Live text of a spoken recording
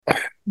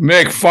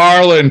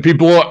McFarland,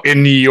 people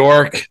in New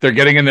York, they're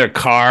getting in their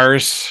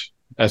cars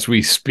as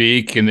we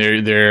speak, and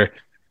they're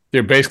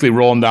basically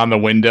rolling down the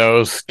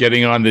windows,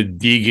 getting on the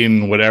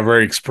Deegan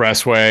whatever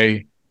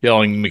expressway,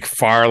 yelling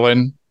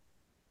McFarland,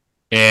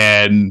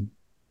 and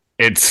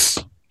it's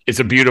it's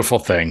a beautiful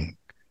thing.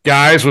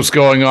 Guys, what's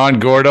going on?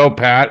 Gordo,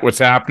 Pat, what's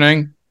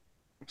happening?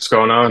 What's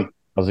going on?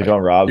 How's it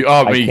going, Rob?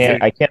 Oh, I me.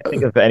 can't I can't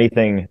think of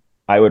anything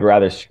I would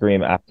rather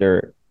scream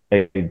after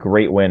a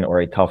great win or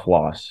a tough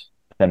loss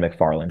than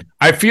McFarland.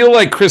 I feel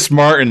like Chris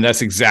Martin.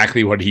 That's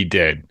exactly what he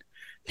did.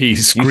 He You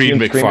see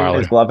screamed him screaming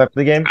his McFarland. glove after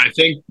the game? I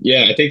think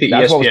the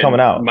That's what was coming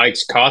ESPN out.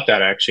 Mike's caught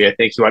that actually. I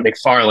think he went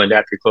McFarland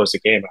after he closed the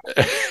game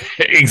out.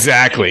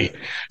 Exactly.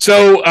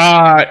 So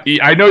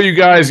I know you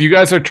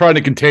guys are trying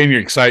to contain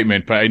your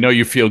excitement, but I know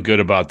you feel good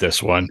about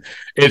this one.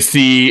 It's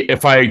the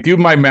if I do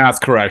my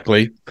math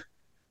correctly,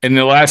 in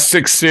the last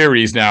 6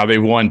 series now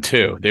they've won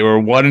two. They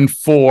were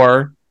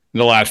 1-4 in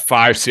the last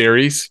 5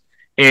 series,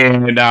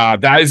 and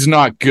that is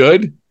not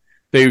good.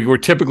 They were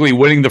typically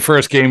winning the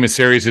first game of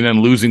series and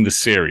then losing the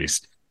series.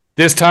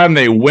 This time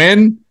they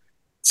win.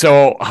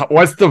 So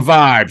what's the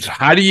vibes?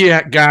 How do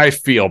you guys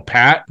feel?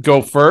 Pat,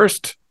 go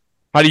first.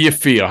 How do you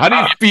feel? How do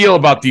you feel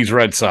about these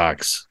Red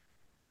Sox?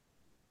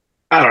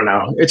 I don't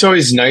know. It's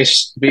always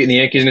nice beating the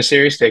Yankees in a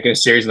series, taking a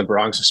series in the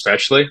Bronx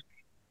especially.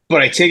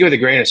 But I take it with a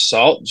grain of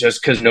salt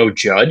just because no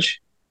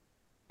judge.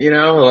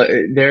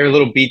 They're a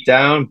little beat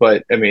down,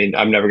 but I mean,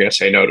 I'm never going to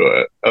say no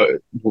to a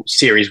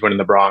series win in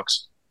the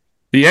Bronx.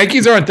 The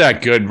Yankees aren't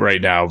that good right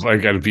now. I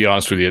got to be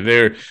honest with you.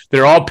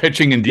 They're all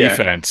pitching and Yeah.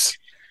 defense.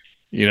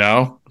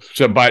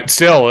 So but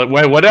still,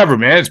 whatever,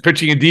 man. It's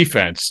pitching and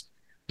defense.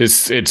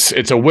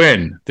 It's a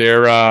win.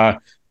 They're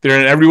in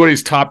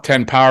everybody's top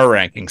 10 power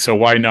ranking. So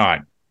why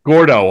not?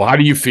 Gordo, how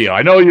do you feel?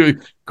 I know you.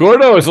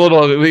 Gordo is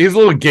he's a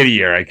little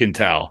giddier. I can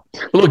tell.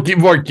 A little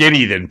more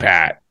giddy than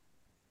Pat.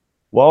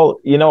 Well,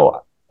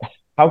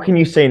 how can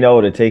you say no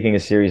to taking a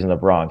series in the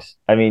Bronx?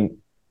 I mean,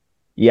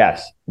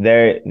 yes,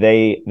 their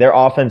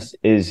offense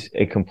is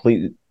a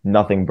complete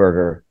nothing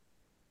burger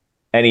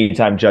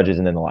anytime Judge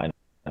isn't in the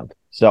lineup.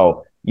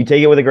 So you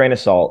take it with a grain of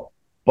salt.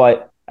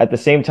 But at the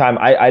same time,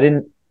 I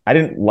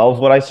didn't love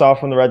what I saw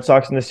from the Red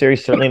Sox in the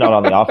series, certainly not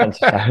on the offensive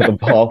side of the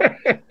ball.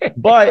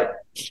 But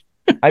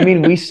I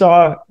mean, we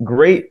saw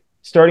great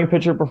starting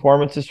pitcher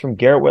performances from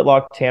Garrett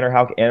Whitlock, Tanner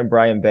Houck, and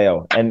Brian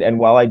Bayo. And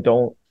while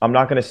I'm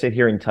not going to sit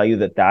here and tell you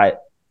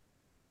that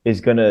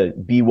is going to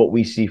be what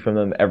we see from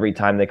them every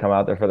time they come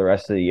out there for the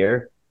rest of the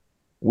year.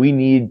 We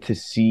need to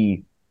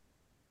see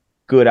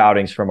good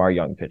outings from our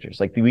young pitchers.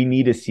 Like we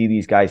need to see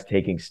these guys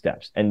taking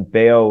steps. And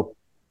Bayo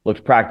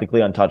looked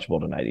practically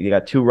untouchable tonight. He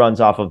got 2 runs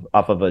off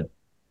of a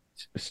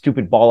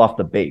stupid ball off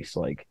the base.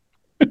 Like,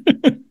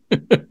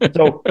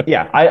 so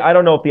yeah, I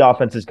don't know if the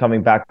offense is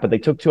coming back, but they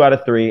took 2 out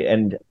of 3.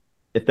 And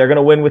if they're going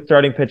to win with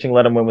starting pitching,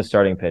 let them win with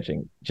starting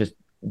pitching. Just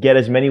get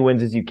as many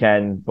wins as you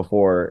can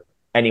before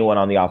anyone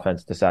on the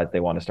offense decides they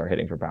want to start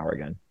hitting for power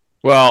again.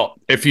 Well,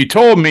 if you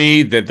told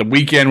me that the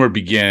weekend were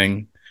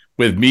beginning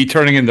with me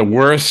turning in the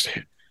worst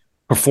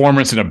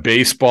performance in a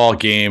baseball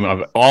game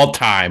of all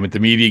time at the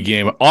media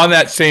game on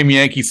that same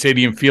Yankee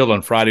Stadium field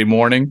on Friday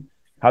morning.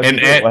 How did you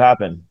do it? What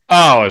happened?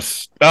 I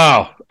was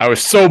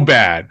so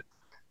bad.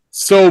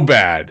 So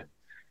bad.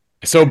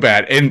 So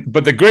bad.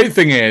 But the great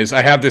thing is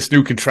I have this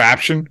new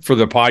contraption for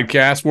the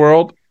podcast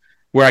world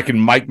where I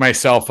can mic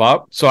myself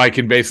up. So I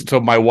can basically,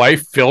 so my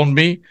wife filmed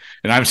me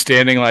and I'm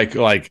standing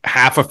like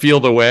half a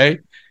field away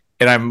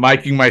and I'm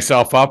miking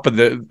myself up.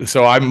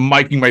 So I'm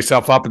miking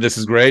myself up and this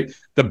is great.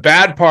 The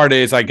bad part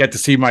is I get to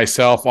see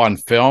myself on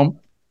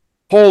film.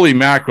 Holy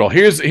mackerel.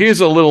 Here's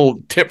a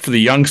little tip for the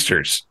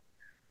youngsters.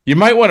 You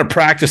might want to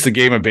practice the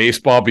game of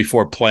baseball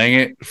before playing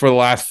it for the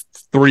last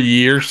 3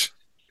 years.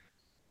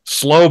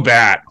 Slow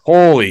bat.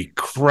 Holy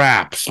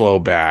crap, slow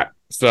bat.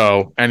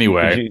 So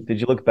anyway, did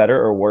you look better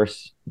or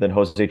worse than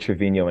Jose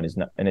Trevino in his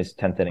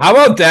 10th inning? how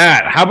about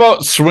that? How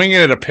about swinging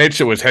at a pitch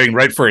that was heading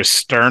right for his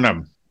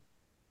sternum?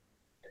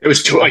 It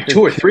was two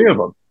or three of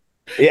them.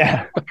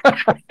 Yeah,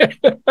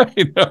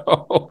 I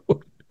know.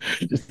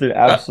 just an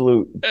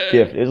absolute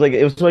gift.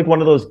 It was like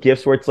one of those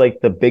gifts where it's like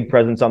the big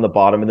presence on the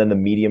bottom and then the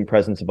medium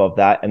presence above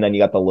that, and then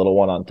you got the little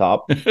one on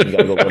top. You got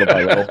to go little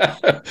by little.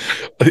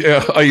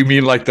 Yeah, oh, you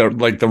mean like the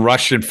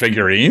Russian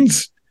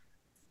figurines?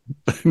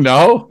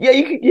 No? Yeah,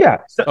 you could. Yeah,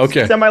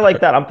 Okay. semi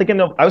like that. I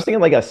was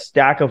thinking like a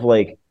stack of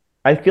like.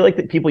 I feel like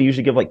that people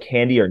usually give like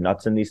candy or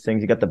nuts in these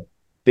things. You got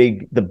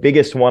the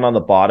biggest one on the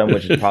bottom,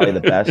 which is probably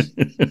the best.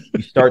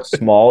 You start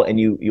small and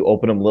you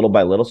open them little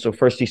by little. So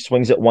first he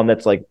swings at one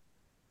that's like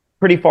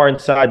pretty far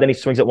inside, then he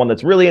swings at one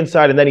that's really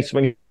inside, and then he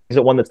swings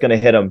at one that's going to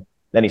hit him.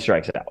 Then he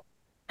strikes it out.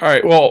 All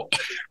right. Well,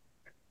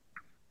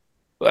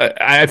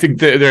 I think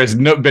there's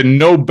been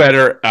no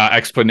better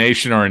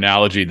explanation or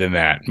analogy than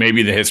that.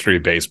 Maybe the history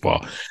of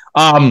baseball.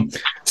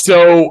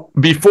 So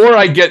before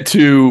I get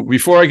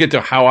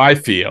to how I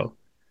feel,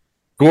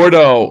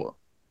 Gordo,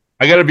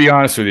 I got to be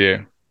honest with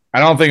you. I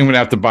don't think I'm going to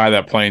have to buy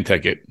that plane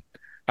ticket.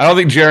 I don't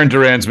think Jaron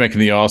Duran's making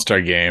the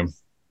All-Star game.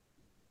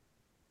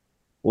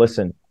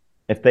 Listen,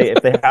 If they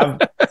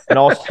have an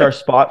all-star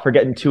spot for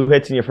getting 2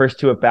 hits in your first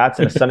 2 at bats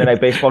in a Sunday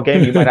night baseball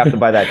game, you might have to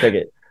buy that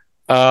ticket.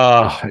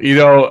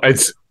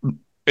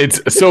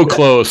 It's so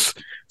close,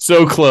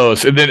 so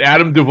close. And then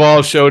Adam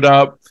Duvall showed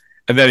up,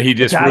 and then he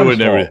just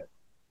ruined everything.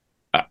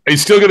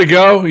 He's still gonna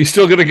go. He's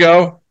still gonna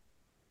go.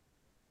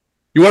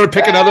 You want to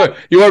pick another?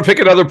 You want to pick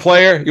another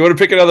player? You want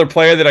to pick another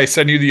player that I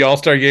send you the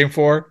All-Star game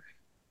for?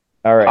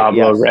 All right,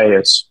 Pablo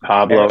Reyes.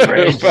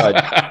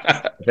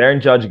 If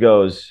Aaron Judge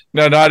goes,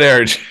 no, not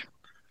Aaron.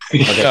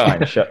 Okay, fine.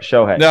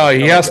 Shohei. No,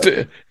 he has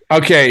to.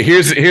 Okay,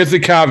 here's the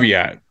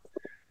caveat.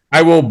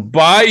 I will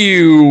buy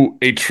you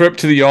a trip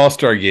to the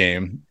All-Star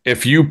game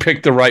if you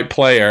pick the right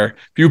player.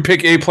 If you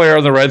pick a player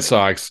on the Red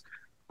Sox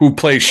who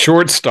plays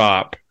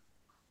shortstop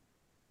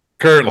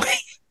currently.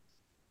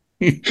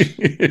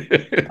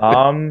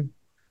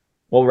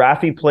 Well,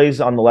 Rafi plays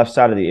on the left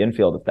side of the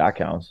infield, if that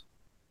counts.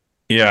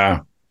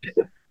 Yeah.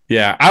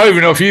 I don't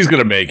even know if he's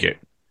going to make it.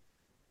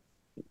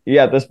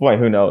 Yeah, at this point,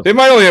 who knows? They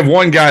might only have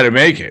one guy to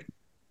make it.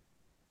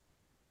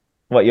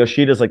 What,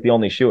 Yoshida's like the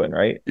only shoe-in,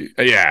 right?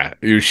 Yeah,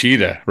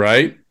 Yoshida,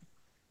 right?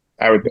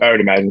 I would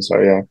imagine so,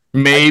 yeah.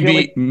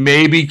 Maybe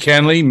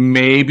Kenley,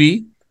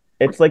 maybe.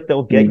 It's like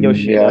they'll get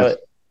Yoshida,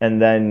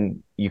 and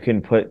then you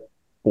can put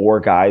 4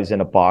 guys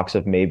in a box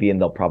of maybe,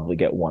 and they'll probably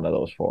get one of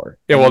those 4.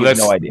 Yeah, well, that's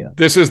no idea.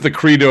 This is the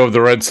credo of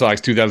the Red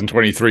Sox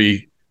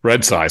 2023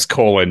 Red Sox,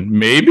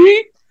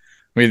 maybe?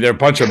 I mean, they're a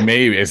bunch of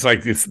maybe. It's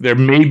like they're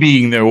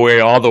maybeing their way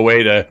all the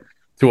way to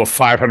a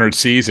 500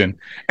 season.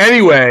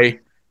 Anyway,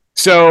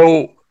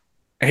 so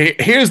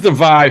here's the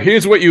vibe.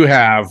 Here's what you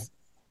have.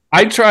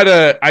 I try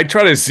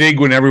to zig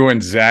when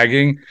everyone's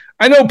zagging.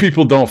 I know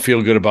people don't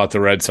feel good about the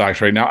Red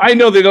Sox right now. I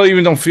know they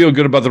don't feel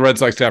good about the Red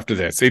Sox after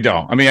this. They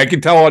don't. I mean, I can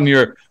tell on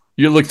your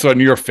looks on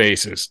your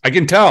faces. I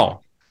can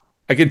tell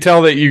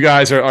that you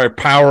guys are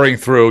powering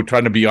through,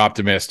 trying to be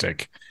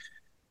optimistic.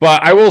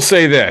 But I will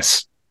say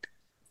this.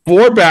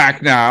 4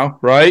 back now,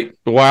 right?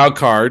 The wild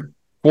card.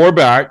 4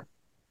 back.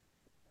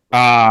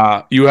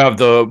 You have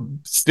the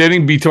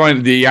standing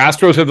between the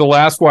Astros have the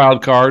last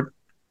wild card,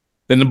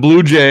 then the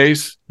Blue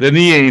Jays, then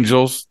the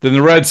Angels, then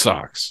the Red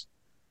Sox.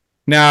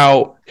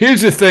 Now,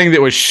 here's the thing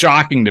that was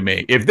shocking to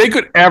me. If they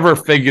could ever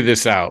figure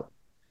this out,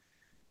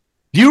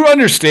 do you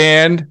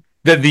understand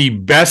that the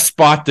best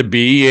spot to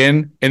be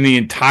in the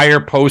entire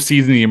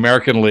postseason in the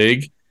American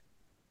League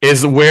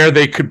is where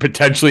they could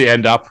potentially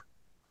end up?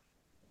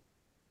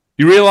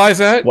 You realize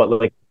that? What,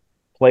 like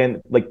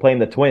playing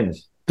the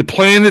Twins?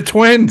 Playing the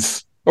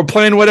Twins or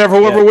playing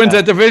whoever wins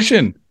that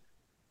division.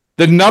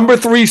 The number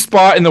 3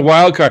 spot in the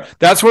wild card.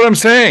 That's what I'm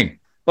saying.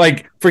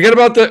 Like, forget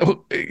about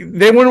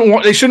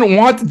they shouldn't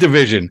want the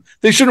division.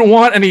 They shouldn't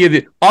want any of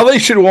the. All they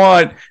should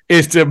want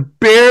is to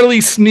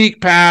barely sneak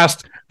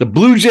past the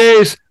Blue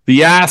Jays,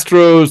 the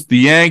Astros, the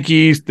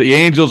Yankees, the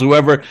Angels,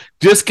 whoever.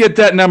 Just get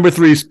that number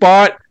 3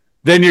 spot.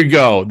 Then you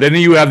go. Then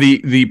you have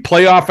the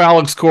playoff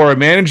Alex Cora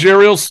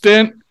managerial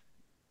stint.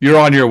 You're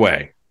on your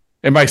way.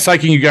 Am I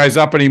psyching you guys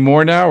up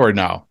anymore now or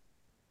no?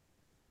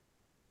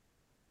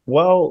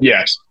 Well,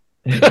 yes.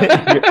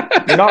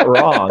 you're not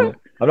wrong.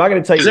 I'm not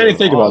going to tell you. I didn't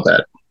think about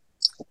that.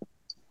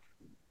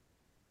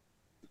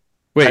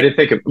 Wait, I didn't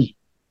think of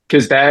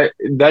because that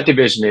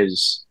division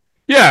is.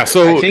 Yeah,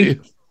 so you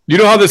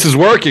know how this is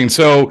working.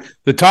 So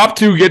the top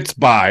 2 gets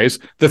buys.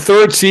 The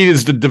 3rd seed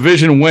is the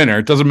division winner.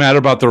 It doesn't matter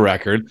about the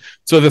record.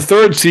 So the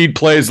 3rd seed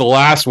plays the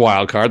last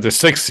wild card, the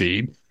 6th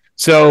seed.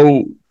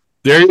 So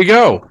there you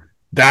go.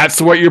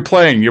 That's what you're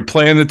playing. You're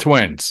playing the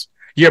Twins.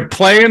 You're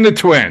playing the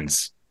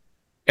Twins.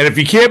 And if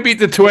you can't beat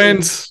the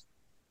Twins,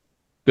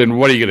 then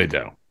what are you going to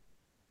do?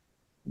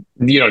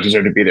 You don't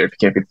deserve to be there if you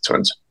can't beat the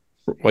Twins.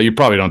 Well, you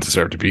probably don't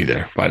deserve to be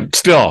there, but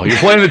still, you're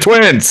playing the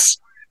Twins.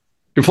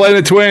 You're playing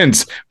the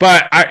Twins.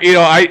 But I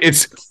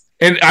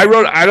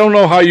don't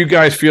know how you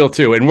guys feel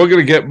too. And we're going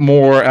to get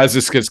more as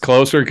this gets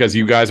closer because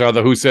you guys are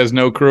the Who Says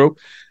No crew.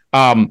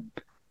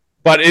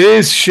 But it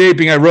is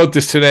shaping, I wrote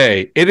this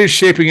today, it is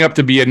shaping up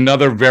to be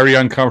another very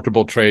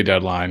uncomfortable trade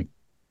deadline.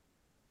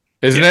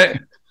 Isn't it?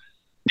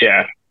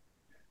 Yeah.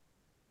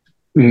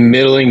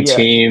 Middling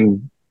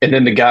team. And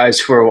then the guys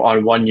who are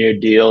on 1-year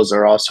deals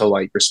are also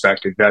like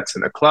respected vets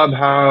in the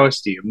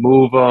clubhouse. Do you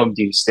move them?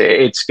 Do you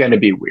stay? It's going to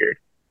be weird.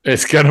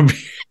 It's going to be.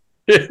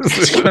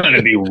 It's going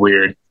to be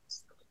weird.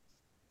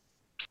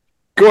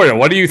 Gordon,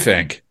 what do you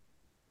think?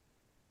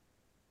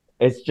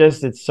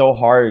 It's so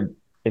hard.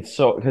 It's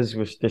so because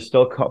there's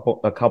still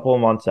a couple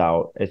of months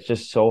out. It's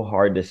just so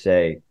hard to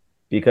say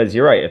because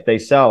you're right. If they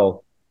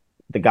sell,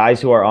 the guys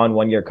who are on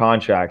 1-year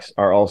contracts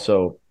are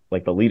also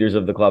like the leaders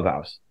of the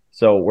clubhouse.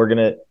 So we're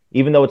gonna,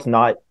 even though it's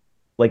not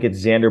like it's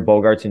Xander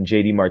Bogaerts and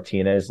JD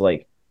Martinez,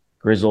 like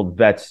grizzled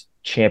vets,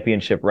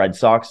 championship Red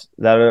Sox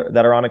that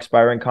are on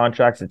expiring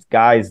contracts. It's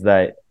guys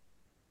that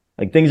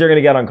like things are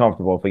gonna get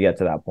uncomfortable if we get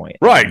to that point.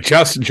 Right,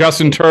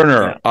 Justin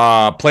Turner,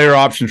 player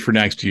options for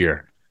next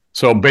year.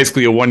 So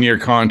basically a 1-year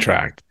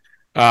contract.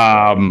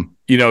 Adam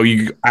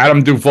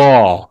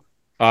Duvall.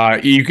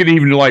 You could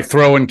even like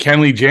throw in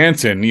Kenley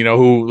Jansen,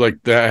 who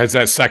has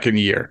that 2nd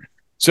year.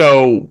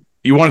 So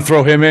you want to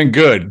throw him in?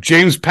 Good.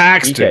 James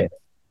Paxton.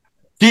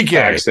 Kike.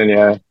 Paxton,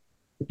 yeah.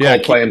 Yeah,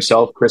 Coldplay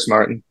himself, Chris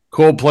Martin.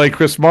 Coldplay,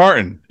 Chris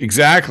Martin.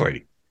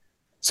 Exactly.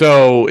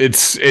 So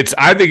it's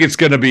I think it's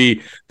going to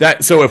be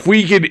that. So if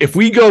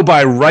we go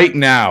by right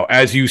now,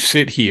 as you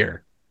sit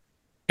here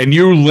and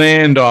you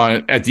land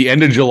on at the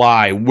end of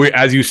July,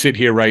 as you sit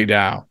here right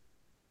now,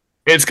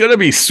 it's going to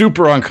be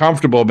super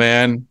uncomfortable,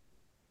 man.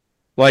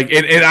 Like,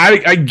 and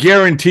I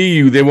guarantee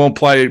you they won't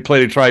try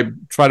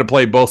to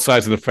play both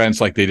sides of the fence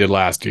like they did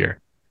last year.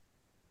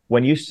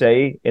 When you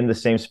say in the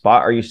same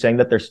spot, are you saying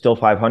that they're still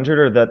 500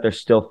 or that they're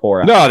still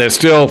 4 out? No, they're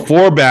still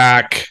 4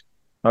 back.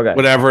 Okay.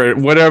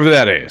 Whatever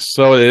that is.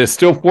 So it's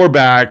still 4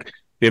 back.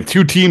 They have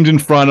 2 teams in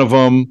front of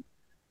them.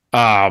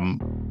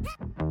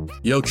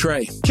 Yo,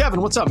 Trey. Kevin,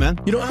 what's up, man?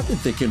 You know, I've been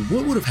thinking,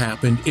 what would have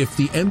happened if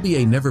the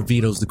NBA never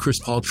vetoes the Chris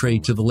Paul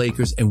trade to the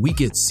Lakers and we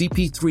get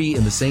CP3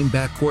 in the same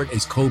backcourt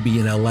as Kobe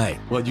in LA?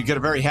 Well, you get a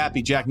very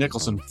happy Jack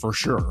Nicholson for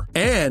sure.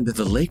 And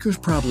the Lakers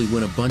probably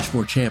win a bunch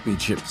more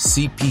championships.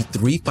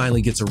 CP3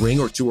 finally gets a ring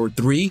or 2 or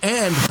 3,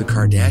 and the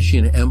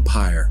Kardashian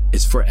empire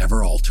is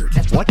forever altered.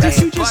 What did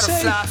you just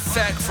say?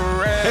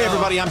 Hey,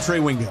 everybody, I'm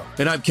Trey Wingo.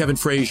 And I'm Kevin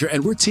Frazier,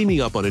 and we're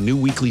teaming up on a new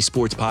weekly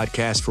sports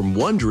podcast from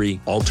Wondery,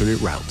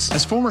 Alternate Routes.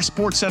 As former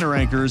Sports Center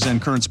anchors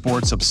and current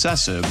sports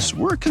obsessives,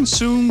 we're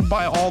consumed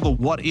by all the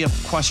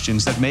what-if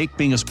questions that make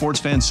being a sports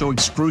fan so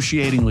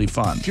excruciatingly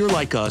fun. If you're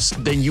like us,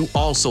 then you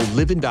also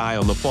live and die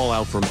on the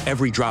fallout from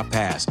every drop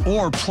pass.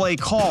 Or play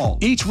call.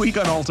 Each week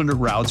on Alternate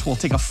Routes, we'll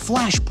take a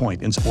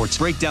flashpoint in sports,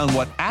 break down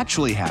what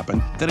actually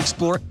happened, then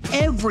explore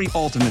every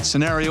alternate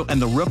scenario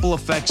and the ripple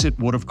effects it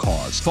would have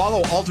caused.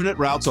 Follow Alternate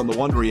Routes on the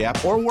Wondery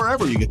app or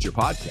wherever you get your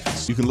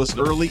podcasts. You can listen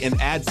early and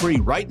ad-free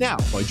right now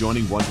by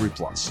joining Wondery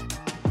Plus.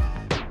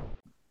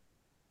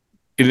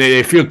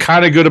 They feel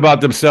kind of good about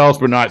themselves,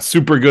 but not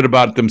super good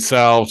about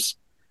themselves.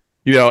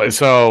 You know,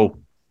 so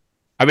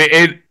I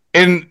mean,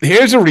 and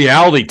here's a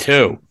reality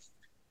too,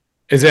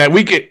 is that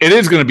it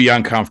is going to be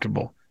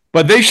uncomfortable,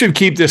 but they should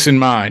keep this in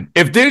mind.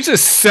 If there's a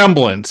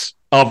semblance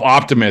of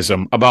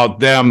optimism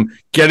about them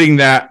getting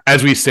that,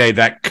 as we say,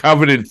 that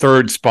coveted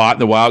 3rd spot in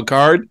the wild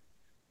card,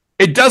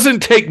 it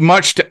doesn't take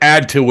much to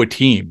add to a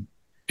team.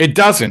 It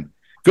doesn't.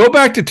 Go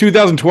back to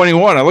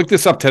 2021. I looked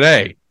this up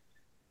today.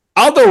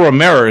 Aldo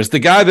Ramirez, the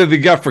guy that they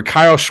got for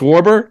Kyle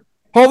Schwarber,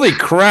 holy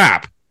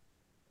crap.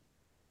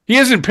 He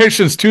hasn't pitched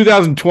since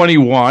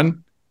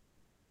 2021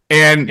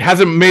 and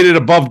hasn't made it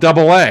above AA.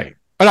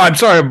 Oh, no, I'm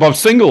sorry, above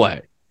single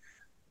A.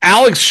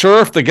 Alex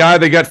Scherf, the guy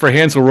they got for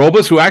Hansel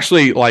Robles, who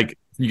actually, like,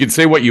 you can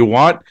say what you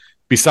want.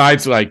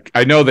 Besides, like,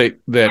 I know that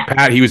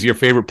Pat, he was your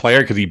favorite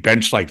player because he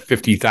benched like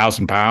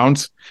 50,000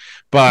 pounds.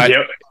 But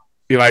Yep.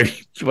 you're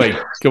like,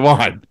 come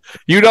on.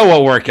 You know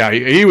what workout.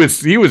 He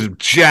was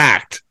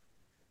jacked.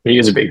 He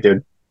is a big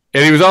dude.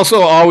 And he was also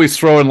always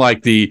throwing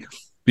like the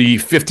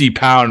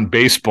 50-pound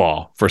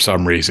baseball for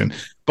some reason.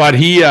 But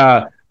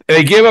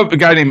they gave up a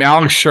guy named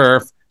Alex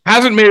Scherf,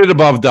 hasn't made it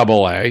above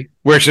AA,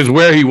 which is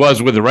where he was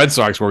with the Red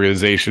Sox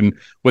organization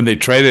when they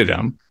traded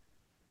him.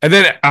 And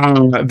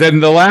then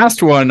the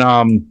last one,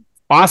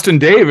 Austin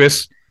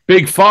Davis,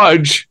 Big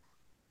Fudge.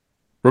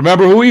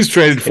 Remember who he's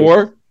traded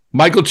for?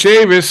 Michael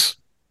Chavis.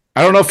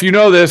 I don't know if you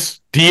know this,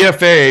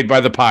 DFA'd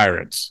by the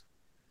Pirates.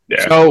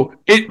 Yeah. So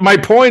my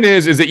point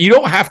is that you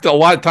don't have to a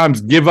lot of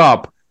times give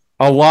up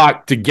a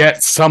lot to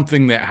get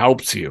something that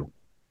helps you.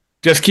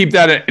 Just keep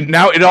that.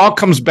 Now it all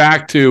comes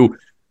back to,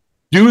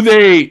 do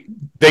they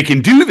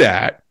can do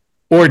that,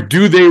 or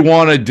do they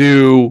want to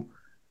do,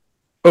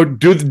 or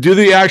do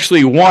they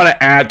actually want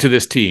to add to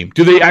this team?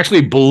 Do they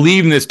actually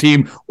believe in this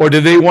team, or do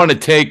they want to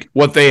take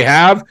what they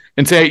have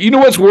and say, you know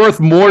what's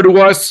worth more to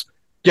us?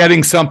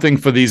 Getting something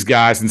for these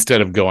guys instead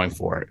of going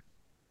for it.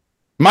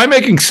 Am I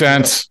making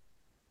sense?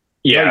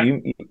 Yeah. No,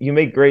 you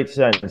make great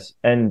sense.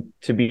 And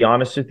to be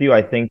honest with you,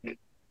 I think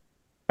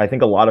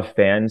a lot of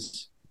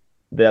fans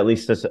that at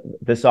least this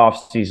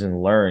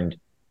offseason learned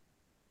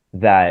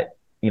that,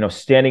 you know,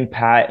 standing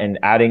pat and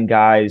adding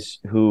guys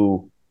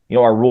who, you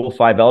know, are Rule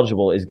 5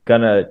 eligible is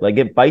gonna, like,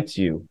 it bites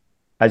you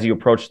as you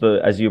approach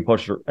the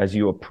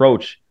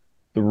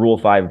Rule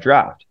 5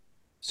 draft.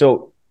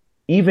 So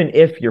even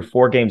if you're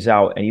 4 games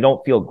out and you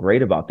don't feel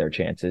great about their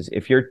chances,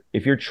 if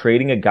you're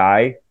trading a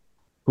guy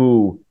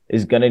who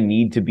is going to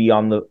need to be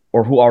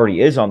or who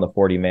already is on the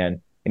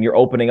 40-man, and you're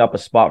opening up a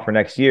spot for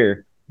next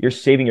year, you're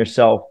saving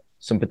yourself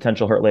some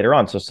potential hurt later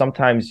on. So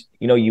sometimes,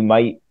 you know, you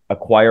might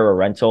acquire a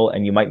rental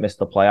and you might miss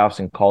the playoffs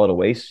and call it a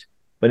waste.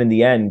 But in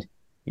the end,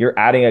 you're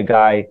adding a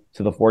guy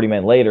to the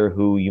 40-man later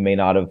who you may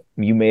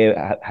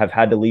have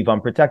had to leave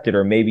unprotected,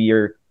 or maybe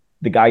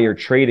the guy you're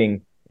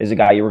trading is a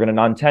guy you were going to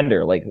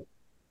non-tender.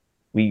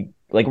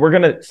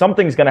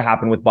 Something's going to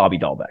happen with Bobby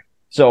Dahlbeck.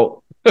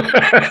 So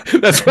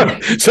that's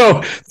what,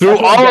 so through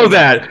all of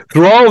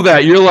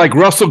that, you're like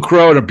Russell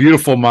Crowe in A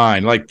Beautiful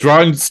Mind, like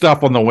drawing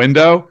stuff on the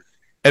window,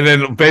 and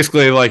then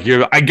basically like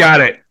I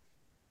got it.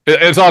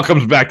 It all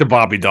comes back to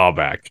Bobby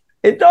Dahlbeck.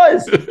 It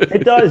does.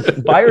 It does.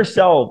 Buy or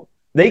sell.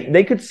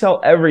 They could sell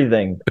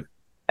everything,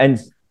 and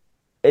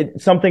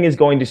something is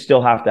going to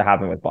still have to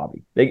happen with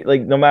Bobby.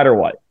 No matter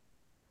what.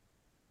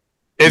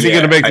 Is he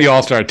going to make the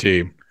All-Star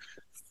team?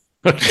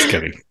 Just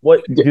kidding.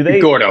 What do they?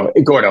 Gordo,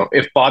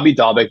 if Bobby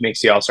Dahlbeck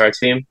makes the All-Star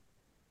team,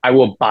 I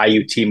will buy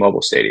you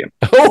T-Mobile Stadium.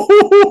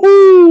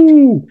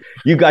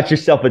 You got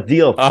yourself a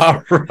deal.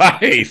 All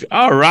right.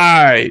 All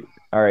right.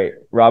 All right,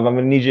 Rob, I'm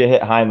gonna need you to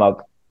hit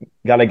Highmark.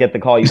 Got to get the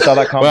call. You saw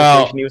that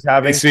conversation he was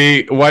having.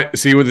 See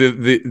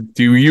with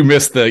you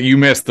missed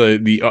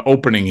the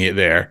opening here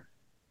there.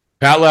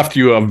 Pat left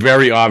you a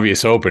very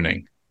obvious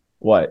opening.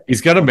 What? He's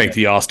got to make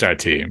the All-Star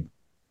team.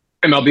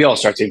 MLB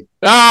All-Star team.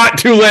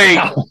 Too late.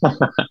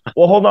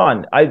 Well, hold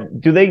on.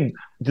 Do they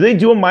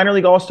do a minor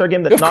league All-Star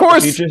game that's Of not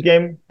course. the Futures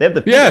game? They have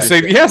the Yes,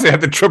 Futures they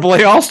have the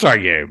AAA All-Star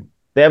game.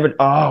 They have it.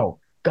 Oh,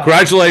 God.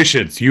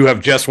 Congratulations, you have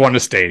just won a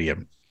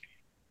stadium.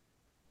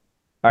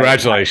 All right.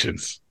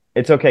 Congratulations.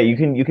 It's okay. You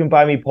can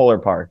buy me Polar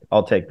Park.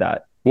 I'll take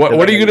that. What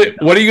are you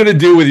gonna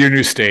do with your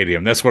new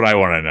stadium? That's what I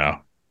want to know.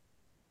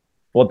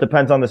 Well, it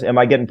depends on this. Am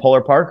I getting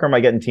Polar Park or am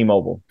I getting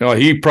T-Mobile? No,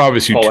 he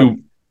promised you Polar.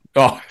 two.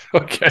 Oh,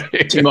 okay.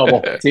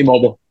 T-Mobile.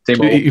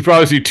 He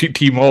promised you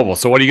T-Mobile.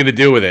 So what are you gonna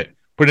do with it?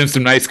 Put in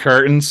some nice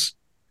curtains,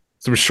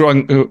 some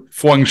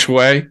feng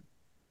shui.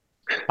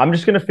 I'm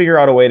just gonna figure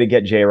out a way to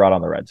get J-Rod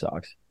on the Red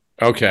Sox.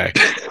 Okay.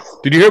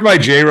 Did you hear my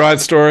J-Rod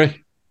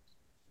story?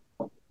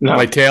 No.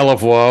 My tale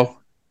of woe.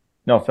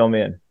 No, fill me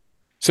in.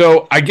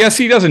 So I guess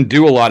he doesn't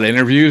do a lot of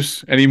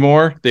interviews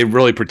anymore. They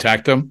really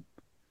protect him.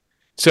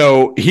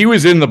 So he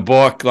was in the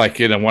book, like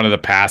in one of the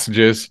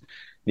passages.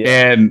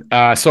 Yeah.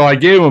 And so I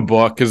gave him a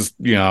book because,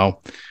 and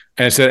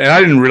I said, and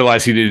I didn't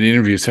realize he did an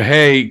interview. So,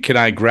 hey, can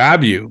I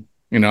grab you,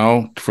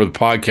 for the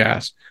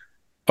podcast?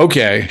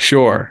 Okay,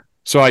 sure.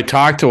 So I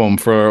talked to him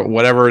for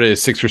whatever it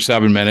is, 6 or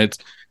 7 minutes.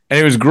 And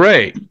it was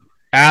great.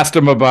 Asked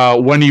him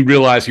about when he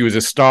realized he was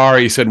a star.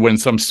 He said when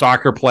some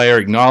soccer player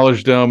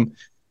acknowledged him.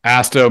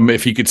 Asked him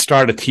if he could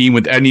start a team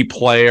with any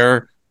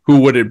player, who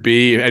would it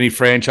be, any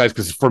franchise?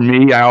 Because for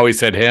me, I always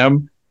said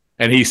him,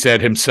 and he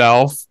said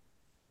himself.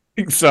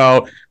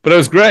 So, but it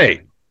was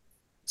great,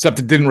 except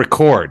it didn't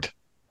record.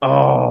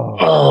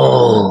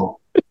 Oh.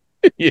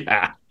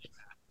 Yeah.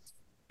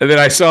 And then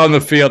I saw in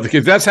the field,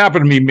 because that's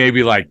happened to me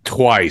maybe like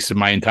twice in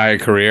my entire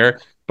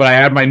career, but I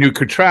had my new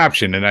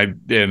contraption and I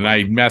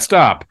messed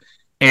up.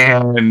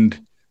 And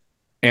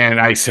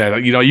I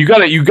said, you got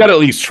to at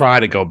least try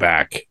to go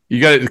back.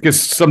 You got to, because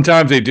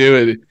sometimes they do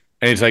it,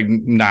 and it's like,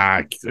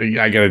 nah,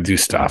 I got to do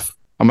stuff.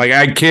 I'm like,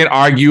 I can't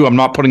argue. I'm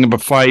not putting up a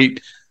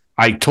fight.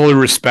 I totally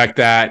respect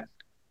that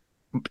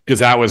because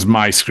that was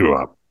my screw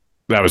up.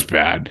 That was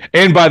bad.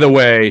 And by the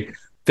way,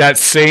 that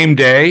same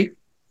day,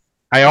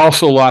 I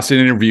also lost an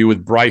interview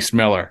with Bryce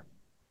Miller.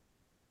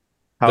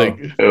 How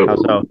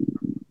so?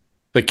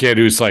 The kid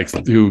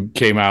who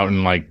came out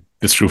and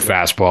just threw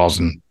fastballs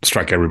and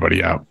struck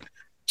everybody out.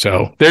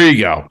 So there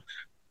you go.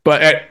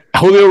 But at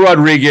Julio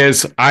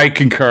Rodriguez, I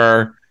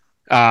concur.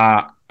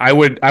 I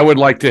would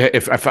like to,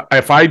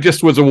 if I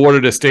just was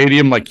awarded a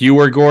stadium like you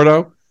were,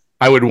 Gordo,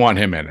 I would want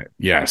him in it.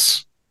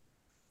 Yes.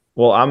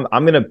 Well,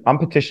 I'm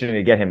petitioning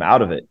to get him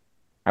out of it.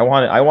 I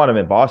want him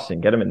in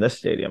Boston. Get him in this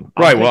stadium.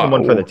 I'm taking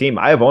one for the team.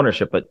 I have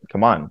ownership, but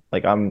come on,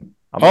 I'm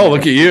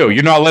look at you.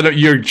 You're not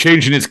you're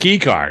changing his key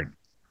card.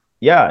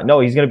 Yeah,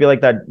 no, he's gonna be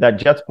like that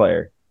Jets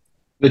player.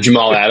 The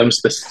Jamal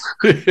Adams.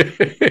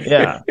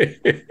 Yeah.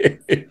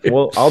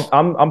 Well,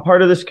 I'm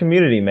part of this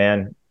community,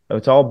 man.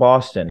 It's all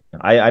Boston.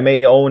 I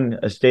may own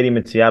a stadium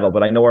in Seattle,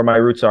 but I know where my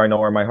roots are. I know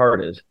where my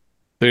heart is.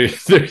 There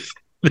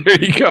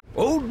you go.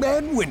 Old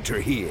Man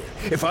Winter here.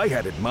 If I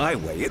had it my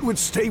way, it would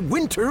stay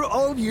winter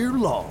all year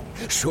long.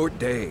 Short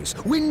days,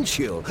 wind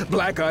chill,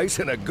 black ice,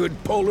 and a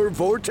good polar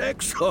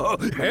vortex. Oh,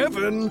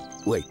 heaven.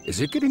 Wait,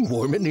 is it getting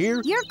warm in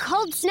here? Your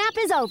cold snap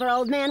is over,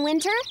 Old Man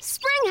Winter.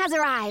 Spring has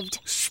arrived.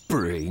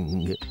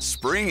 Spring.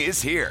 Spring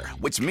is here,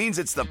 which means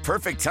it's the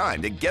perfect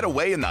time to get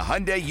away in the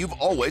Hyundai you've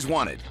always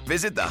wanted.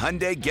 Visit the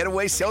Hyundai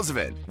Getaway Sales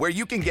Event, where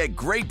you can get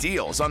great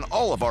deals on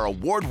all of our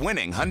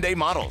award-winning Hyundai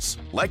models,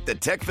 like the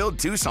tech-filled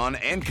Tucson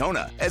and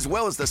Kona, as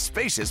well as the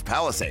spacious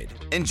Palisade.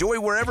 Enjoy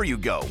wherever you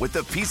go with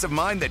the peace of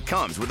mind that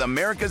comes with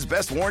America's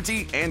best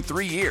warranty and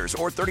 3 years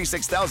or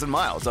 36,000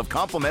 miles of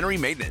complimentary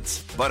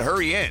maintenance. But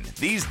hurry in,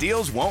 these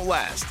deals won't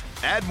last.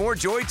 Add more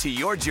joy to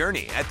your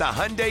journey at the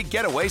Hyundai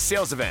Getaway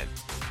Sales Event.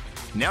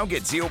 Now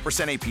get 0%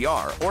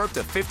 APR or up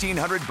to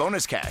 $1,500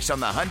 bonus cash on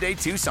the Hyundai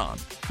Tucson.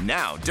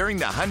 Now, during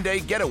the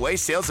Hyundai Getaway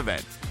Sales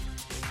Event.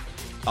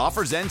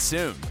 Offers end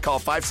soon. Call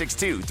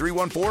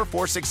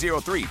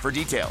 562-314-4603 for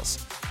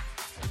details.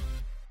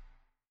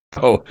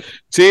 Oh,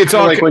 see, it's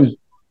all kind of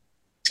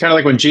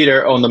like when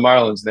Jeter owned the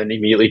Marlins, then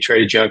immediately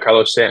traded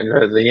Giancarlo Stanton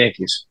to the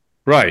Yankees.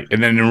 Right,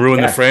 and then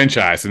ruined the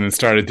franchise, and then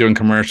started doing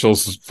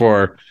commercials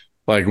for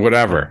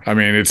whatever. I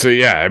mean, it's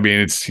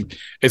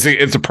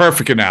a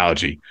perfect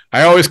analogy.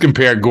 I always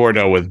compare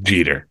Gordo with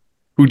Jeter.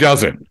 Who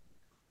doesn't?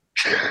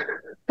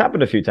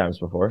 Happened a few times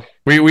before.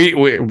 We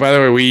by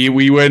the way,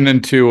 we went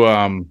into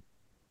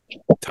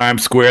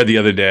Times Square the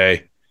other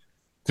day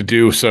to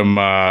do some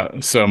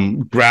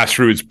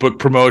grassroots book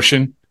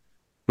promotion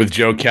with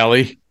Joe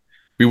Kelly.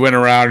 We went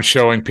around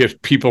showing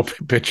people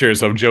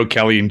pictures of Joe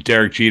Kelly and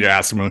Derek Jeter,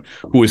 asking them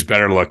who was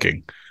better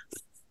looking.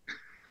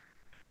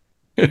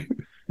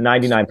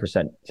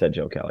 99% said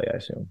Joe Kelly, I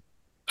assume.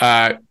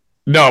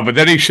 No, but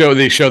then they show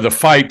the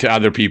fight to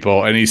other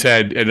people, and he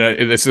said, and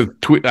this is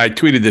I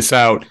tweeted this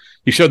out.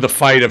 He showed the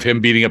fight of him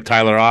beating up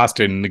Tyler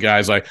Austin, and the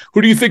guy's like,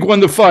 "Who do you think won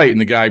the fight?"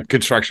 And the guy,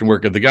 construction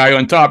worker, the guy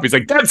on top, he's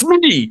like, "That's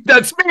me,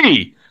 that's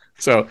me."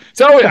 So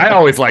I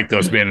always like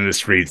those man in the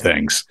street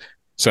things.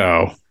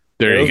 So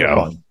there you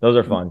go. Those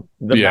are fun.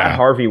 The Matt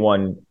Harvey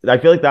one, I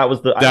feel like that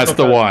was that's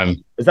the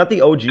one. Is that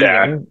the OG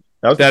one?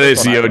 That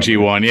is the OG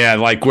one, yeah.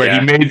 Like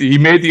where he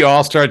made the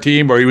All-Star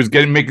team, or he was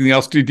making the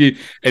All-Star team,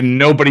 and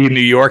nobody in New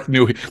York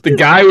knew. The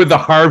guy with the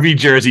Harvey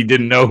jersey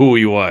didn't know who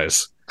he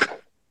was.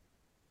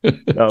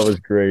 That was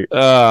great.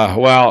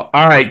 Well,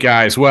 all right,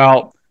 guys.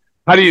 Well,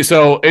 how do you?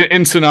 So,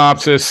 in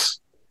synopsis,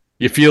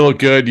 you feel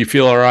good? You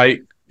feel all right?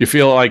 You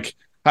feel like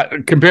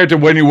compared to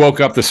when you woke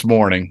up this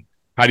morning,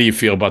 how do you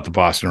feel about the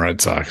Boston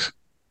Red Sox?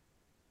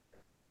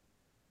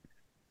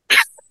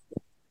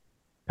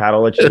 Pat,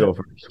 I'll let you go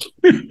first.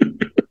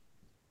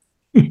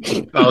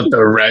 About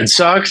the Red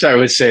Sox, I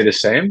would say the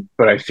same,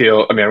 but I'm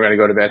going to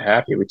go to bed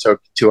happy. We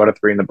took 2 out of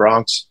 3 in the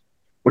Bronx,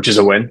 which is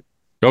a win.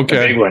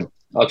 Okay. A big win.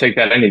 I'll take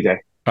that any day.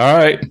 All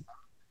right.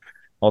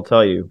 I'll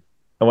tell you.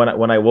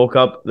 When I woke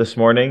up this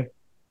morning,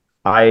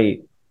 I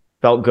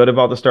felt good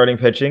about the starting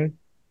pitching.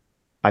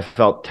 I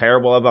felt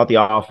terrible about the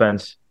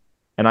offense,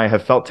 and I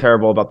have felt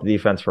terrible about the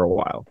defense for a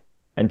while.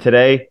 And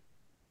today,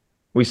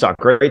 we saw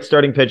great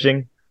starting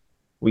pitching.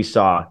 We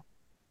saw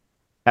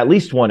at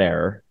least one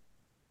error.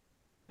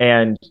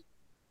 And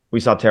we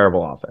saw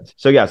terrible offense.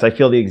 So yes, I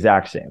feel the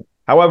exact same.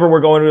 However, we're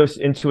going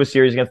into a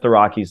series against the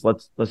Rockies.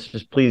 Let's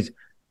just please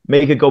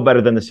make it go better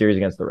than the series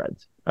against the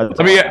Reds.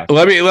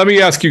 Let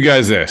me ask you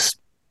guys this.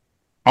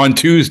 On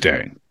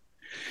Tuesday,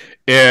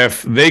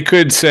 if they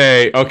could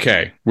say,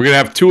 okay, we're gonna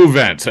have 2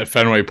 events at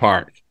Fenway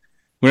Park.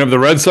 We're gonna have the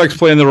Red Sox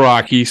playing the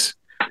Rockies,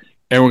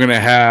 and we're gonna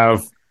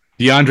have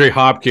DeAndre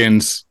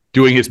Hopkins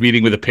doing his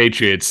meeting with the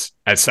Patriots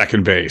at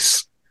second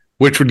base.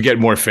 Which would get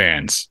more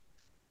fans?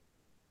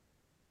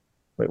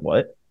 Wait,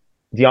 what?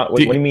 What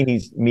do you mean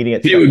he's meeting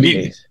at second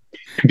base?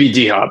 Be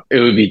D-Hop. It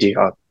would be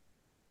D-Hop.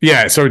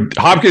 Yeah, so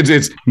Hopkins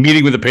is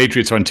meeting with the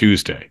Patriots on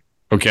Tuesday.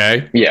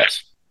 Okay?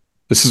 Yes.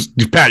 This is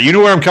Pat, you know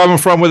where I'm coming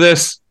from with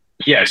this?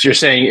 Yes, you're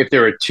saying if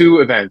there were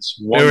 2 events,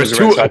 one was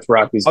the Red Sox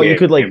Rockies game, you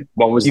could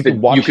one was you could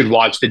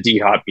watch the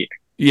D-Hop meeting.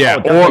 Yeah,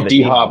 or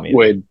D-Hop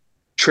would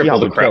triple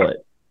the crowd.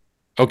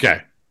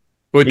 Okay.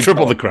 It would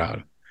triple the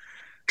crowd.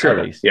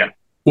 Triple, yeah.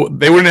 Well,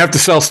 they wouldn't have to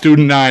sell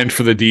student 9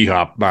 for the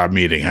D-Hop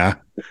meeting, huh?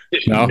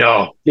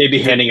 No, they'd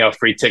be handing out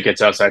free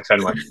tickets outside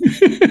Fenway.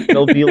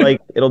 It'll be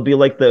like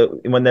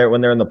when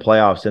they're in the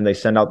playoffs and they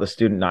send out the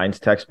student 9s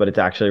text, but it's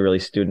actually really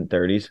student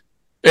 30s.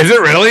 Is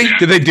it really?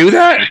 Did they do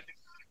that?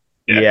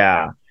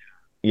 Yeah.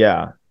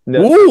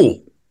 No.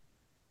 Ooh.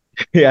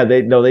 Yeah,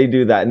 they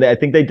do that, and I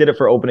think they did it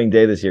for opening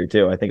day this year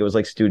too. I think it was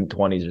like student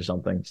 20s or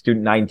something,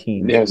 student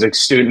 19. Yeah, it was like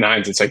student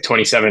 9s. It's like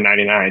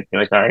 $27.99.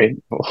 You're like, all right,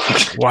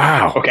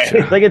 wow, okay.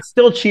 It's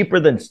still cheaper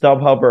than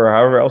StubHub or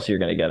however else you're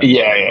gonna get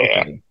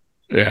it.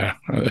 Yeah.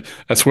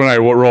 That's when I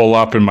roll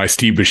up in my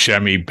Steve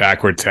Buscemi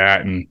backwards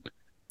hat and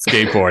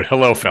skateboard.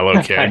 Hello,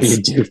 fellow kids.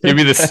 Give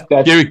me this.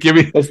 Give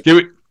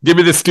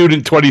me the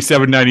student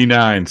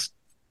 $27.99s.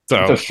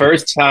 So the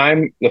first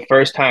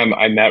time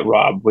I met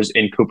Rob was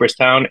in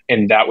Cooperstown,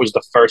 and that was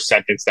the first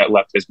sentence that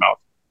left his mouth.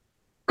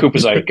 Coop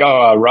was like,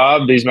 "Oh,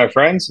 Rob, these are my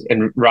friends,"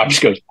 and Rob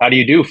just goes, "How do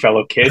you do,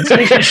 fellow kids?"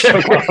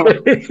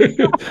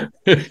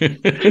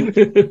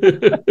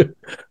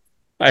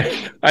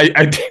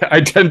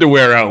 I tend to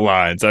wear out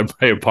lines.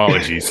 My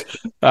apologies.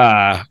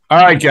 All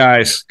right,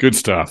 guys, good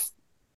stuff.